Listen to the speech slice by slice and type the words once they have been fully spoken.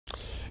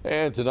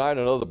And tonight,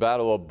 another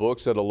battle of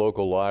books at a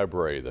local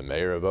library. The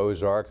mayor of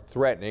Ozark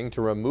threatening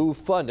to remove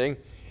funding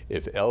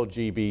if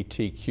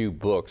LGBTQ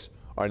books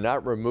are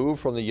not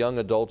removed from the young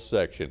adult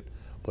section.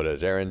 But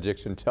as Aaron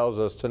Dixon tells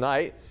us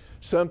tonight,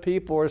 some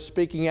people are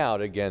speaking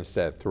out against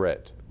that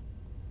threat.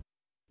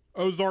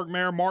 Ozark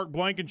Mayor Mark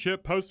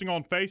Blankenship posting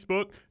on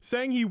Facebook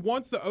saying he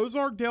wants the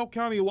Ozark-Dale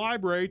County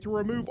Library to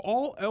remove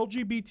all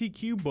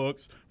LGBTQ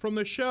books from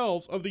the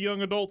shelves of the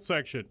young adult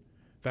section.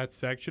 That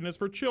section is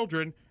for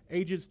children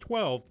ages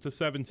 12 to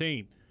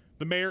 17.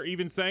 The mayor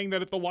even saying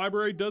that if the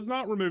library does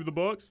not remove the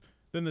books,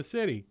 then the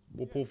city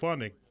will pull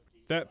funding.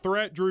 That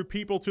threat drew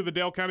people to the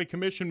Dale County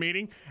Commission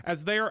meeting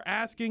as they are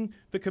asking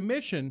the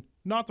commission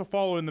not to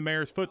follow in the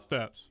mayor's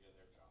footsteps.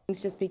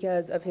 It's just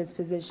because of his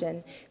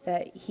position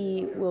that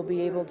he will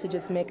be able to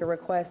just make a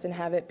request and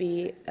have it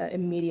be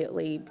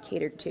immediately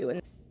catered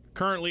to.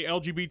 Currently,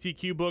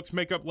 LGBTQ books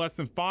make up less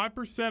than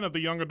 5% of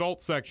the young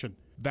adult section.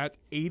 That's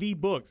 80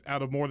 books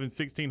out of more than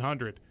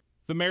 1,600.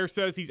 The mayor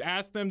says he's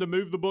asked them to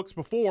move the books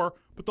before,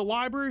 but the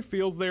library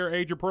feels they are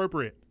age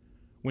appropriate.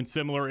 When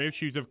similar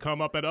issues have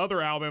come up at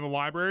other Alabama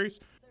libraries,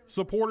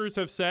 supporters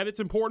have said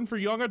it's important for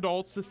young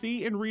adults to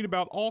see and read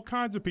about all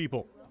kinds of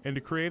people and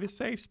to create a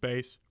safe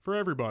space for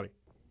everybody.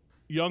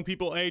 Young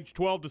people aged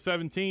 12 to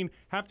 17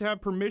 have to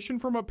have permission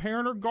from a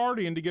parent or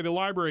guardian to get a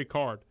library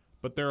card,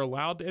 but they're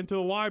allowed to enter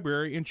the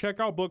library and check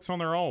out books on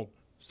their own.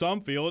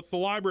 Some feel it's the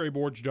library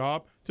board's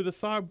job to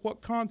decide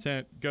what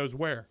content goes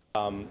where.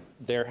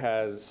 There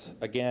has,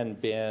 again,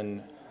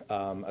 been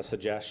a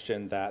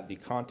suggestion that the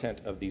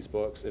content of these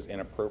books is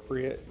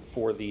inappropriate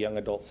for the young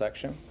adult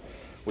section.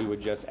 We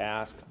would just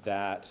ask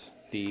that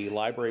the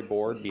library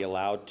board be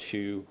allowed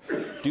to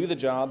do the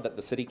job that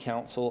the city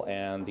council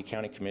and the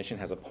county commission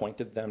has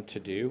appointed them to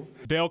do.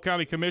 Dale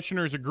County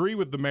commissioners agree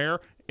with the mayor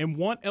and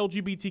want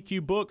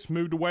LGBTQ books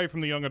moved away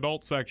from the young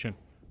adult section,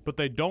 but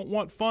they don't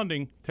want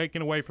funding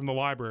taken away from the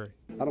library.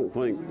 I don't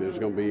think there's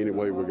going to be any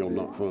way we're going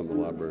to not fund the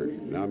library.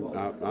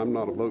 I'm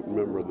not a voting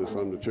member of this.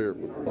 I'm the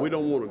chairman. We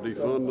don't want to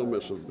defund them.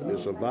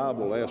 It's a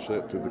viable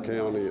asset to the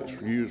county. It's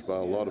used by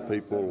a lot of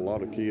people, a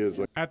lot of kids.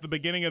 At the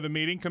beginning of the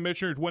meeting,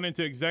 commissioners went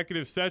into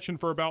executive session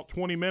for about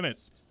 20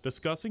 minutes,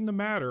 discussing the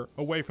matter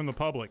away from the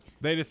public.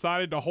 They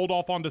decided to hold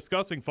off on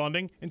discussing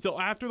funding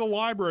until after the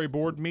library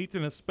board meets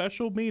in a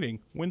special meeting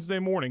Wednesday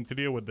morning to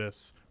deal with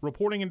this.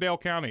 Reporting in Dale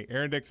County,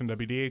 Aaron Dixon,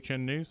 WDHN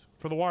News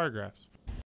for the Wiregrass.